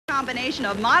combination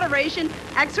of moderation,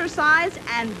 exercise,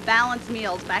 and balanced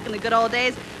meals. Back in the good old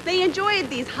days, they enjoyed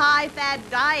these high-fat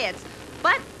diets.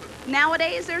 But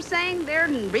nowadays, they're saying they're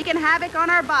wreaking havoc on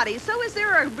our bodies. So is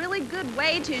there a really good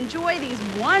way to enjoy these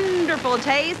wonderful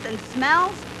tastes and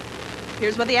smells?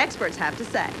 Here's what the experts have to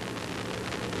say.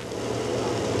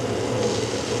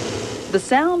 The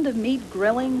sound of meat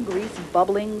grilling, grease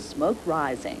bubbling, smoke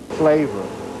rising. Flavor.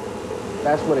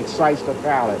 That's what excites the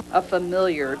palate. A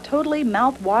familiar, totally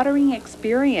mouth-watering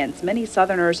experience many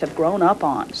Southerners have grown up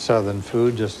on. Southern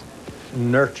food just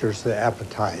nurtures the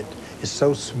appetite. It's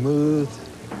so smooth.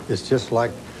 It's just like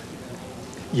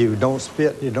you don't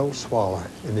spit, you don't swallow,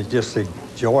 and it's just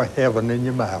enjoy heaven in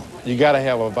your mouth. You gotta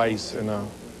have a vice, and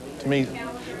to me,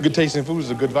 good tasting food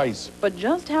is a good vice. But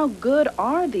just how good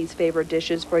are these favorite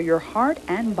dishes for your heart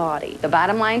and body? The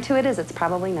bottom line to it is it's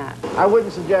probably not. I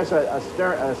wouldn't suggest a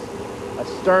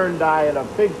stern diet of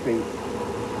pig feet.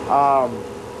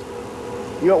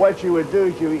 What you would do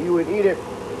is you would eat it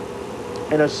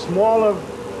in a smaller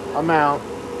amount,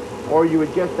 or you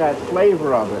would get that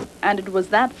flavor of it. And it was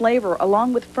that flavor,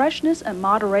 along with freshness and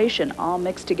moderation, all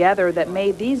mixed together, that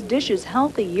made these dishes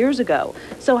healthy years ago.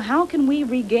 So how can we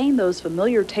regain those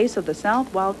familiar tastes of the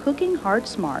South while cooking heart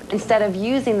smart? Instead of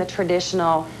using the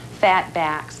traditional fat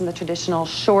backs and the traditional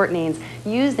shortenings,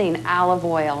 using olive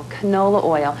oil, canola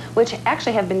oil, which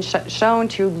actually have been shown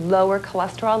to lower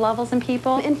cholesterol levels in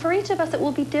people. And for each of us, it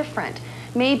will be different.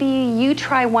 Maybe you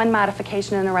try one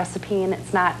modification in the recipe and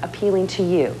it's not appealing to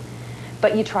you.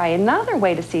 But you try another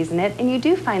way to season it, and you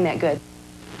do find that good.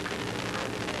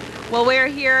 Well, we're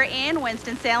here in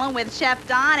Winston-Salem with Chef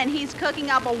Don, and he's cooking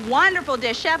up a wonderful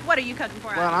dish. Chef, what are you cooking for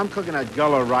us? Well, I'm cooking a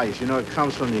gullah rice. You know, it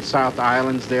comes from the South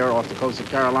Islands there off the coast of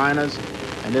Carolinas,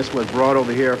 and this was brought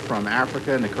over here from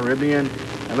Africa and the Caribbean.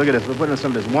 And look at this, we're putting in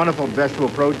some of this wonderful vegetable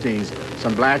proteins,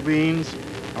 some black beans.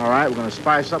 All right, we're going to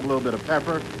spice up a little bit of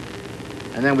pepper.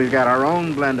 And then we've got our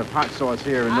own blend of hot sauce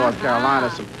here in North Carolina,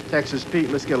 some Texas Pete.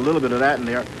 Let's get a little bit of that in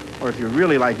there. Or if you're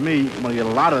really like me, you want to get a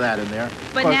lot of that in there.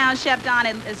 But now, Chef Don,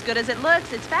 as good as it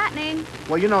looks, it's fattening.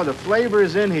 Well, you know, the flavor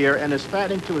is in here, and it's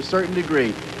fattening to a certain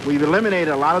degree. We've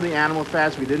eliminated a lot of the animal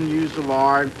fats. We didn't use the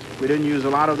lard. We didn't use a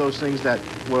lot of those things that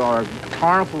are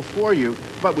harmful for you.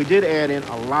 But we did add in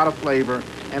a lot of flavor.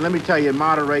 And let me tell you,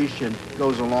 moderation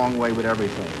goes a long way with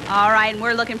everything. All right, and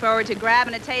we're looking forward to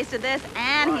grabbing a taste of this.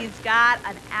 And he's got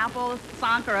an apple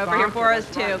sonker over here for us,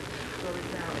 too. Right.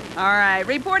 All right,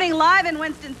 reporting live in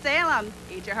Winston-Salem.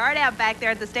 Eat your heart out back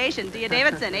there at the station. Dia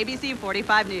Davidson, ABC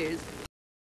 45 News.